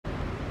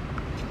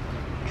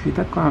住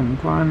得慣唔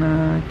慣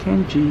啊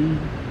 ？Kenjie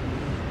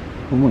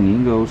好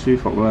明顯佢好舒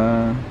服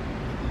啦。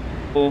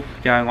又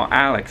係我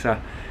Alex 啊！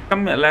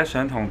今日咧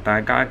想同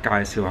大家介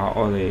紹下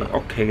我哋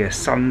屋企嘅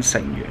新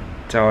成員，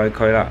就係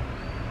佢啦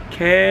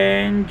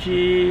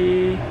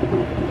 ，Kenjie。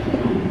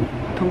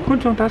同觀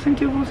眾打聲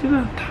招呼先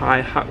啦！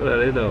太黑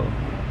啦呢度，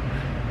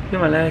因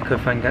為咧佢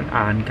瞓緊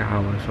晏覺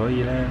啊，所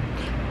以咧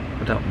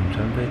我就唔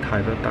想俾太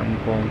多燈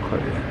光佢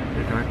啊。你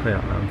睇下佢又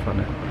眼瞓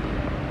啦，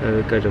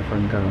繼續瞓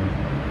覺。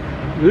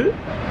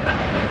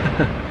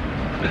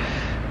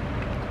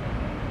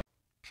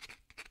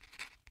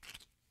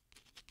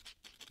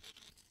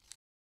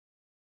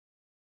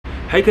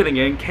喺佢領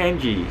養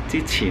Kenjie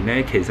之前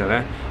咧，其實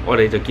咧我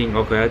哋就見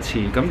過佢一次，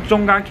咁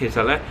中間其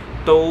實咧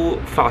都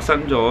發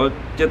生咗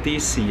一啲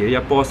事嘅，一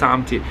波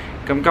三折。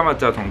咁今日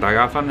就同大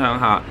家分享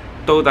下，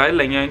到底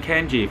領養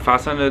Kenjie 發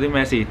生咗啲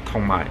咩事，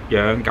同埋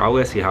養狗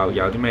嘅時候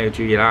有啲咩要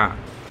注意啦。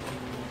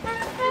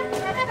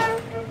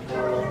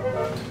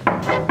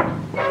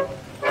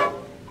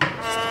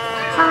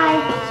Hi,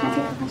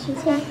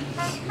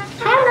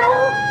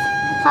 hello.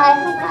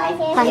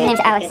 Hi, my name's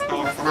Alex.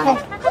 Hey,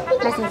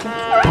 nice to meet you.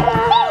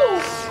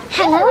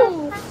 Hello.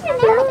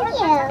 Hello.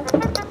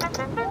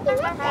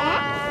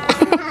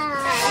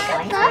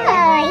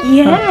 Hi.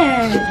 Yeah.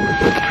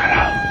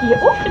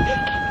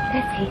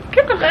 Let's see.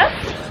 Come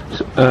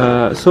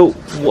on, So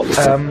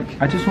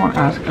I just want to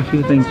ask a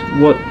few things.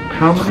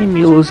 How many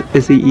meals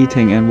is he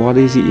eating, and what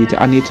is he eating?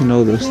 I need to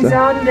know this He's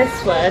stuff. on this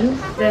one,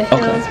 the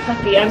Hills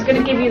puppy. I was going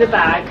to give you the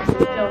bag, it's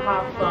still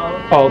half full.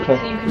 Oh, okay.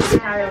 So you can just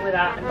carry on with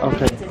that. And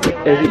Okay.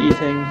 continue Is with he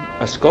eating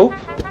a scope?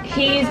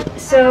 He's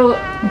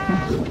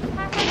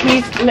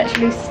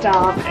literally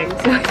starving,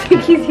 so I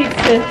think he's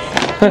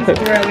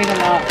growing a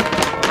lot.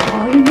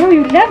 Oh, you know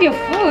you love your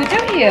food,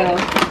 don't you?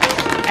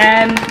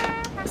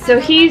 So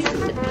he's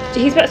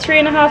about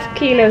 3.5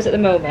 kilos at the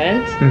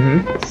moment.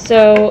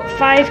 So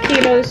 5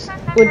 kilos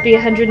would be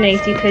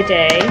 180 per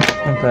day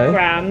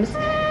grams.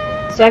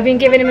 So I've been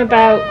giving him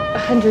about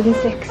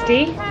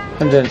 160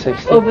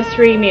 over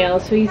 3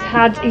 meals. So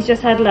he's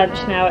just had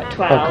lunch now at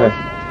 12. Okay.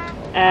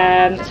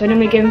 So I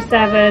normally give him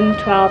 7,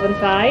 12 and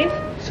 5.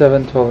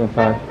 7, 12, and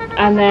 5.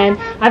 And then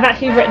I've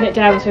actually written it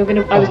down, so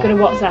I was going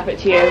to WhatsApp it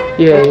to you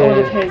with all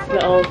of his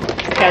little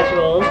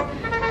schedules.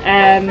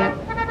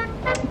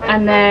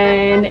 And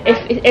then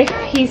if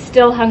he's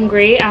still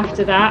hungry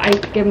after that, I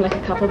give him like a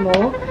couple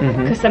more,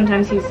 because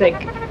sometimes he's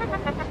like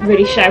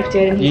really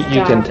shouting and he's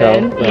you can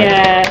tell. Right?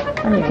 Yeah,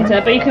 you can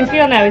tell. But you can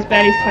feel now his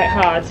belly's quite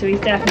hard, so he's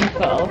definitely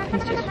full.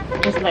 He's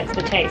just likes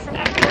the taste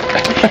now.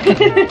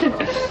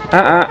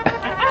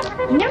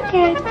 No,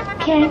 kid.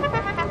 Good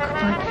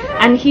boy.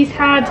 And he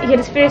had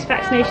his first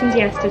vaccinations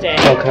yesterday.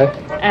 Okay.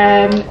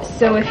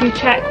 So if you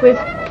check with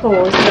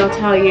paws, they'll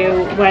tell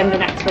you when the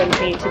next ones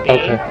need to be.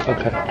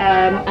 Okay.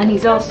 And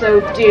he's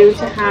also due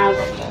to have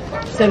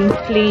some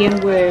flea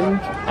and worm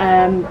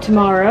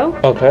tomorrow.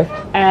 Okay.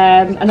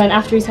 And then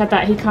after he's had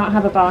that, he can't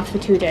have a bath for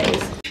 2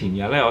 days. 前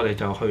日咧，我哋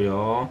就去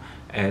咗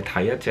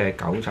睇一隻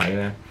狗仔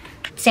咧。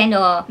send 咗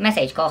個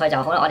message 過去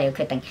就好啦，我哋要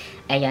決定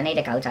養呢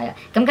隻狗仔啦。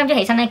咁今朝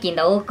起身咧，見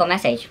到個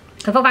message，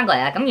 佢覆翻過嚟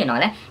啦。咁原來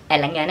咧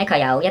領養咧佢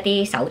有一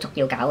啲手續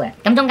要搞嘅。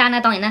咁中間咧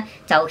當然咧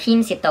就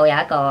牽涉到有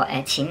一個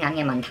錢銀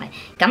嘅問題。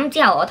咁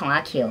之後我同阿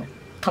喬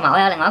同埋我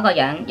有另外一個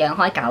養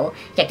開狗，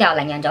亦都有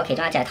領養咗其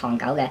中一隻唐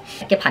狗嘅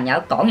朋友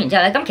講完之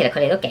後咧，咁其實佢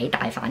哋都幾大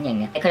反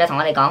應嘅。佢就同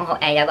我哋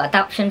講有個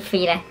adoption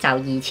fee 咧就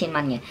2000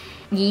蚊嘅。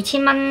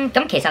2000蚊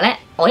咁其實咧，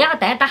我第一下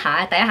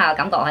嘅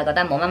感覺我係覺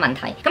得冇乜問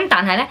題。咁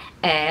但係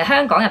咧，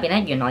香港入邊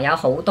咧原來有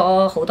好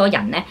多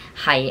人咧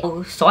係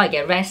所謂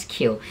嘅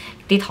rescue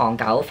啲唐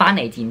狗翻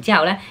嚟，然之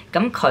後咧，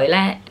咁佢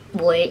咧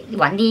會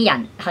揾啲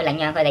人去領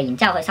養佢哋，然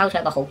之後去收取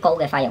一個好高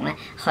嘅費用咧，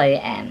去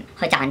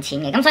賺錢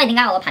嘅。咁所以點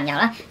解我個朋友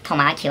咧同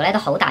埋阿喬咧都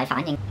好大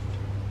反應？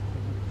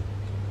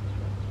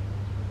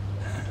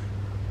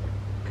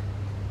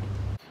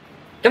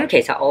咁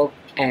其實我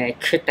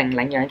決定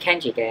領養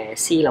Kenjie 嘅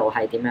思路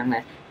係點樣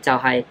咧？就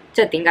係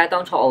即係點解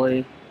當初我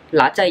會即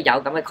係有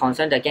咁嘅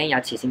concern，就驚有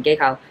慈善機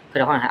構佢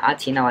哋可能係呃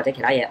錢啊或者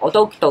其他嘢，我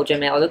都到最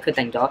尾我都決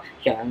定咗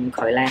養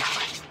佢咧。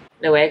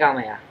你會教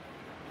未啊？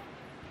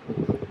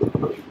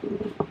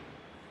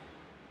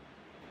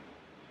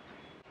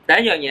第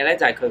一樣嘢咧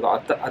就係佢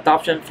個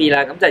adoption fee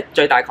啦，咁就係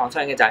最大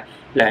concern 嘅就係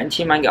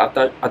2000蚊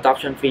嘅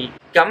adoption fee。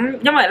咁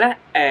因為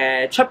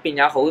咧出邊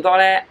有好多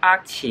咧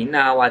錢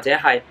啊或者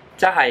係。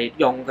即係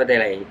用佢哋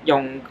嚟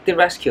用啲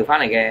rescue 翻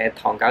嚟嘅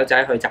唐狗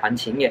仔去賺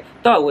錢嘅，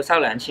都係會收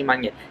2000蚊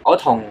嘅。我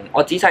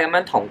仔細咁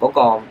樣同嗰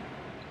個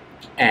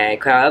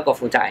佢有一個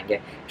負責人嘅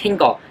傾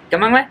過，咁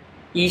樣咧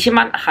2000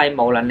蚊係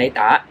無論你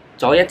打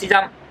咗1支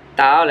針、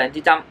打咗2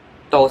支針、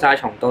倒晒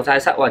蟲、倒晒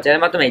虱或者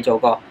乜都未做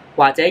過，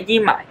或者醫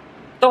埋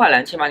都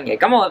係2000蚊嘅。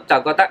咁我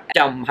就覺得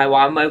又唔係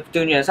話咪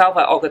斷樣收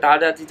費，佢打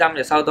咗1支針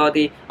就收多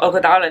啲，佢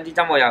打咗2支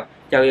針我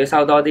又要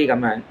收多啲咁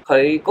樣，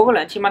佢嗰個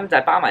2000蚊就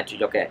係包埋絕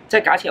育嘅，即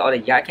係假設我哋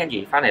而家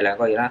Kenjie 翻嚟2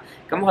個月啦，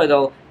咁去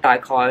到大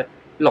概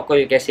6個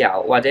月嘅時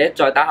候，或者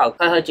再打後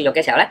佢去絕育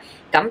嘅時候咧，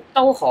咁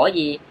都可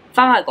以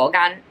翻去嗰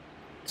間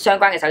相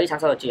關嘅獸醫診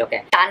所度絕育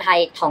嘅。但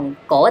係同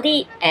嗰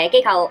啲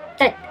機構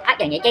即係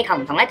人嘅機構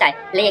唔同咧，就係、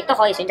你亦都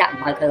可以選擇唔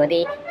去佢嗰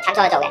啲診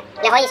所去做嘅。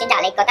你可以選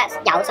擇你覺得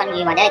有信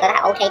譽或者你覺得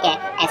係 OK 嘅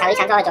獸醫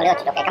診所去做呢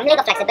個絕育嘅。咁呢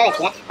個 flexibility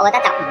咧，我覺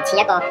得就唔似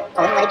一個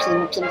普通嗰啲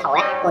騙徒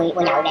咧會有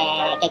嘅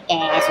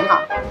選項。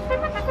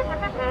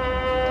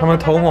係咪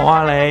肚餓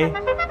啊你？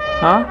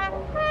嚇？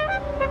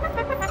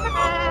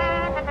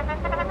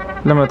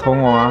你係咪肚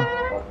餓啊？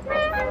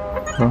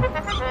好，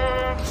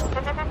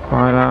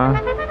快啦！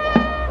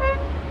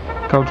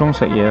夠鐘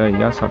食嘢啦，而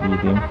家12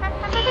點。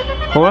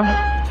好啦。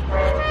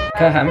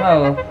佢喺度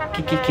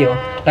叫。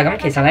嗱咁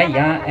其實咧，而家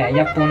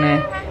一般咧，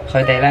佢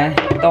哋咧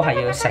都係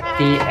要食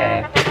啲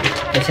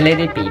類似呢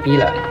啲 BB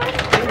糧。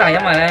咁但係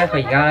因為咧，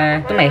佢而家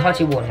咧都未開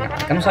始換牙，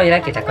咁所以咧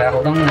其實佢有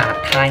好多太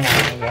硬嘅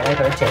嘢咧，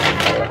佢都借唔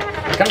到嘅。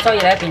咁所以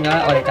咧變咗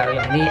咧，我哋就要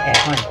用啲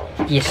可能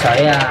熱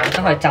水啊，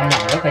將佢浸腍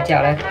咗佢之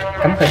後咧，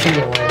咁佢先至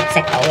會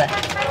食到嘅。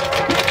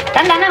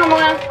等等啦，好唔好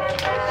啊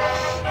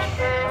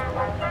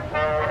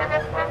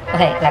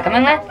？OK， 嗱咁樣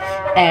咧，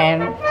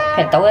譬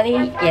如倒嗰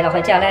啲嘢落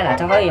去之後咧，嗱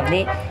就可以用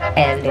啲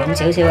暖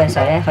少少嘅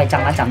水咧去浸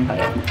一浸佢。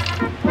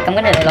咁跟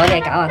住你攞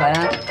嘢攪下佢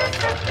啦。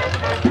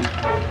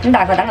咁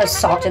大概等佢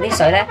索咗啲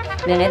水咧，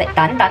暖暖地，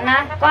等等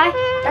啦，乖，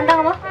等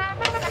等好冇？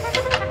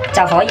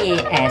就可以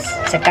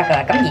食得噶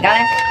啦。咁而家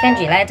咧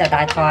，Kenjie咧就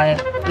大概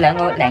2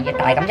個零月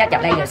大，咁一日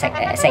咧要食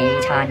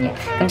4餐嘅。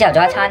咁朝頭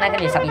早一餐啦，跟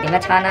住12點一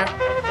餐啦，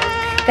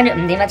跟住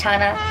5點一餐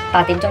啦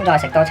，8點鐘再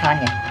食多餐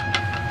嘅。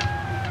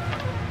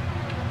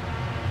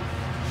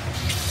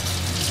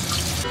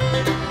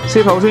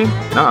撕肚先，撕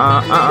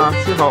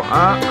肚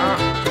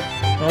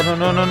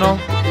，no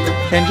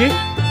Kenjie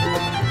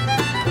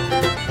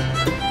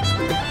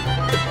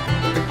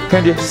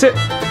sit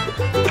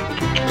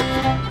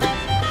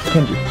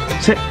Kenjie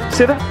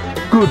sit up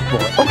good boy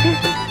OK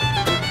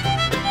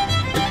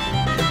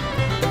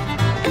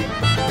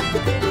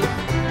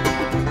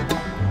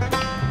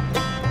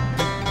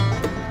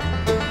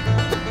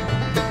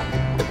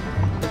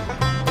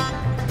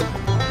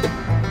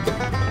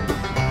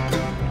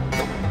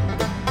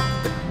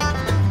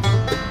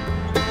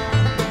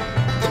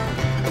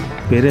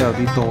俾得有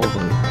啲多佢，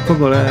不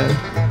過咧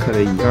佢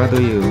哋而家都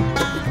要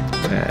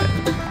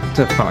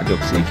即係發育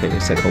時期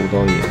食好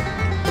多嘢，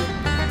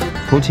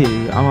好似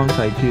啱啱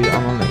細豬啱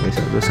啱嚟嘅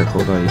時候都食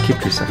好多嘢 ，keep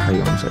住食係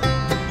咁食，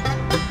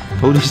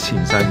好似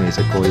前世未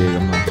食過嘢咁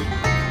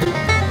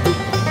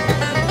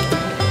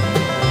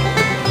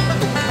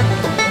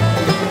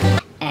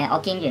啊！我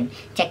見完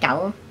隻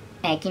狗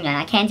見完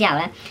阿 Ken 之後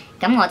咧，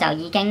咁我就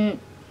已經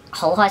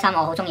好開心，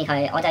我好中意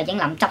佢，我就已經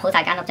執好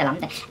晒間屋，就諗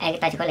定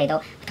第時佢嚟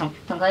到同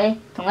嗰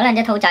兩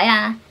隻兔仔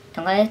啊，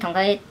同佢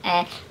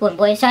會唔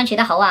會相處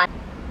得好啊？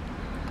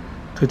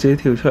佢自己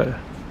跳出嚟。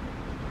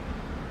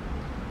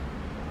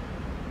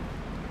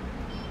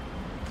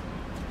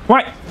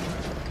喂！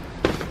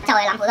就會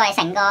諗好多嘢，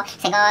成個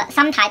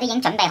心態都已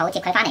經準備好接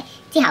佢翻嚟。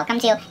之後今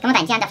朝咁我突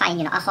然之間就發現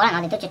原來可能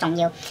我哋都仲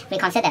要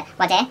reconsider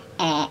或者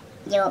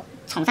要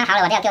重新考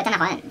慮，或者有機會真係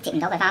可能接唔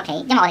到佢翻屋企，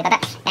因為我哋覺得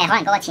可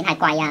能嗰個錢係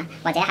貴啊，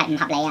或者係唔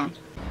合理啊。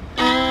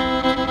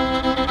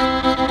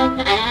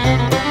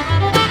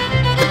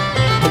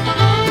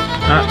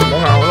唔好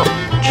咬我咯，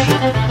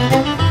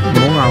唔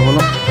好咬我咯，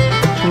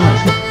出嚟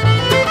先，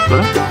嚟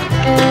啦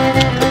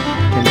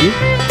 ，Kenjie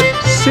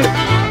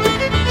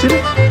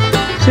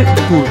sit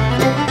good boy。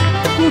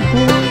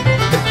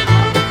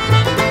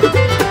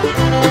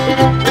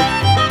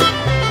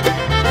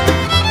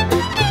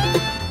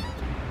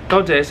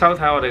多謝收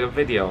睇我哋嘅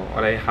video，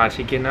我哋下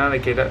次見啦！你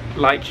記得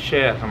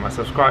like、share 同埋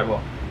subscribe 喎。